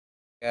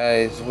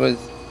Hey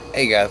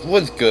guys,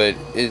 what's good?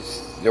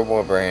 It's your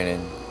boy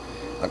Brandon.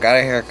 I got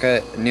a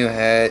haircut, a new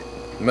hat,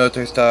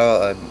 military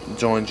style. I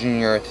joined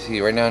Junior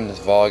RTC right now in this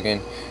vlogging.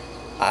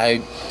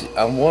 I'm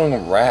going to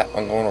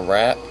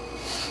rap.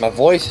 My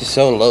voice is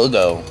so low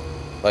though,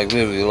 like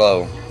literally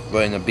low,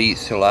 but in the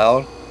beat's too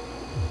loud.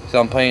 So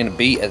I'm playing the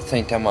beat at the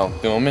same time I'm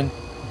filming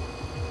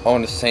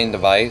on the same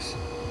device.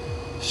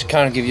 Just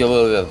kind of give you a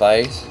little bit of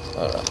advice.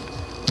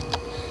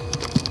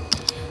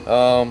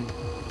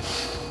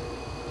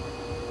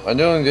 I'm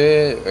doing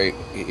good right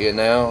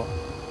now.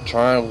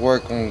 Trying to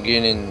work on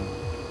getting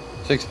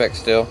six-pack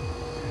still.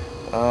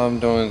 I'm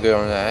doing good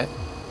on that.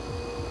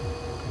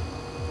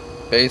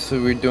 Basically,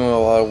 we're doing a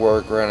lot of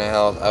work around the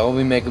house. I won't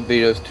be making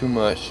videos too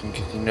much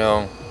because, you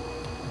know,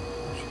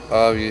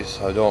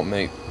 obviously I don't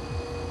make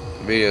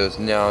videos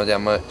now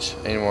that much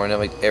anymore. Not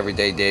like every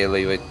day,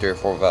 daily, like 3 or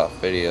 4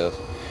 videos.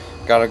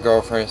 Got a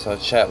girlfriend, so I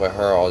chat with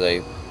her all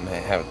day.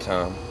 Man, have a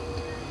time.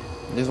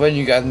 Just letting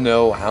you guys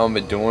know how I've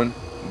been doing.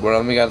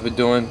 What you guys been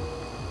doing.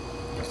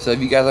 So if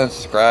you guys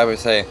unsubscribe and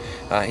say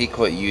he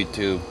quit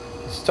YouTube,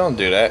 just don't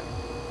do that.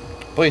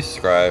 Please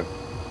subscribe.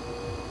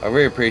 I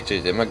really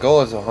appreciate it. My goal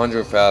is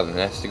 100,000.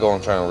 That's the goal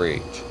I'm trying to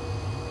reach.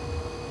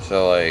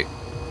 So like,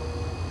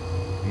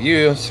 if you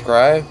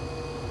unsubscribe,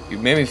 you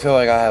made me feel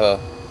like I have a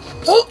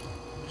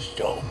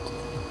stroke.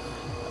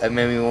 That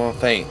made me want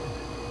to faint.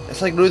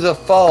 It's like losing a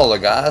follower,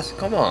 guys.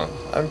 Come on.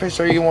 I'm pretty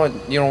sure you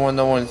don't want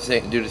no one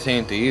to do the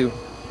same to you.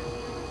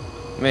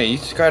 Man, you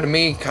subscribe to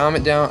me,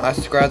 comment down, I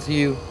subscribe to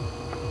you,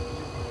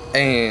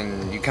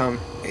 and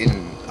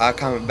I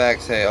comment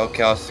back, say,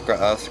 okay, I'll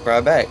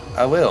subscribe back.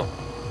 I will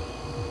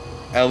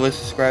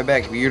subscribe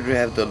back. If you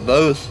have the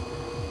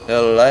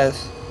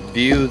less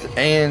views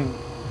and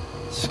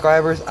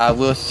subscribers, I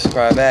will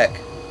subscribe back.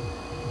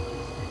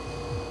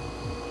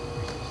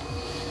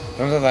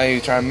 Sometimes I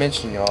try to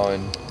mention y'all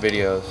in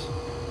videos.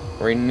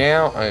 Right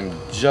now, I'm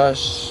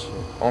just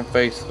on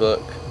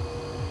Facebook.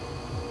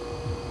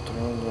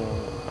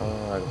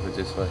 I can put it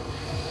this way,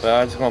 but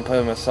I'm just gonna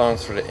play my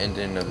songs for the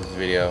ending of this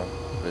video,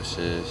 which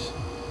is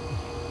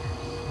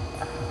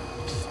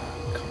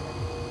come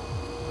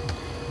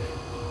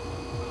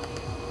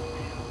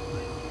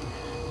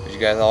on. As you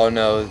guys all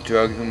know,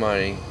 drugs and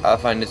money. I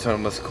find this one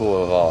the most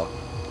cool of all.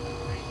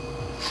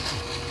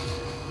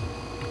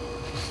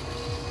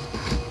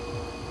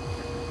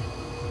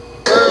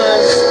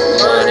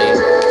 Money,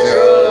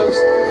 drugs,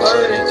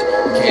 money,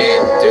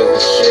 can't do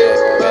shit,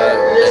 but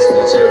listen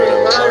to the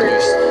money.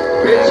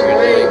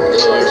 Bringing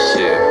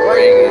bullshit,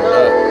 bringing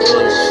up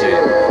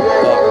bullshit,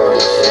 fuck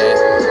bullshit,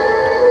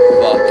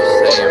 fuck the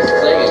same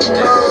thing,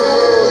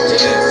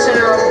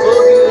 G-Town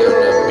boogie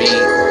on the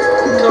beat,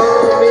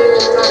 call me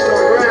like a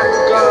rap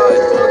god,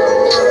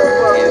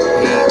 in the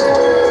heat,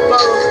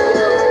 follow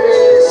the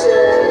fans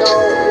and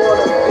don't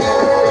wanna be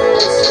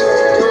fans,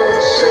 doing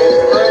shit,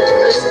 but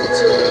listen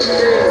to the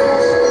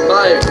fans,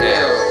 buy it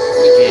now,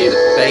 we get the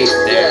face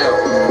down,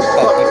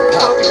 fucking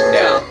pocket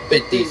now,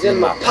 50s in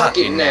my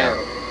pocket now.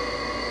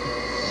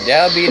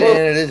 That'll be the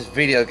end of this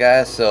video,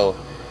 guys. So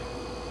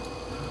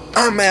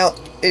I'm out.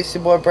 It's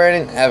your boy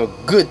Brandon. Have a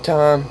good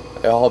time.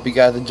 I hope you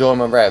guys enjoy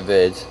my rap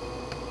vids.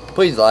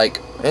 Please like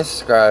and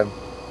subscribe.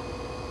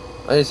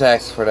 I just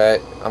asked for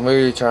that. I'm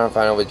really trying to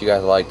find out what you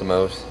guys like the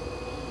most.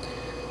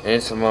 And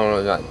it's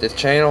this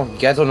channel. You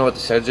guys don't know what the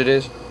subject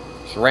is.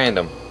 It's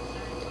random.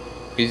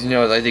 Because you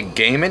know, like the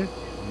gaming,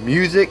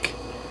 music,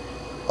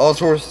 all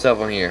sorts of stuff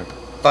on here.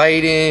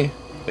 Fighting,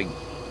 like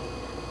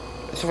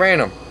it's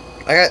random.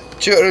 I got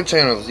 2 other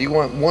channels. You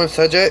want one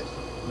subject?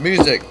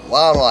 Music,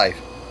 wildlife.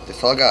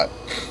 That's all I got.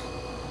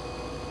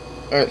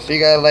 Alright, see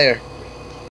you guys later.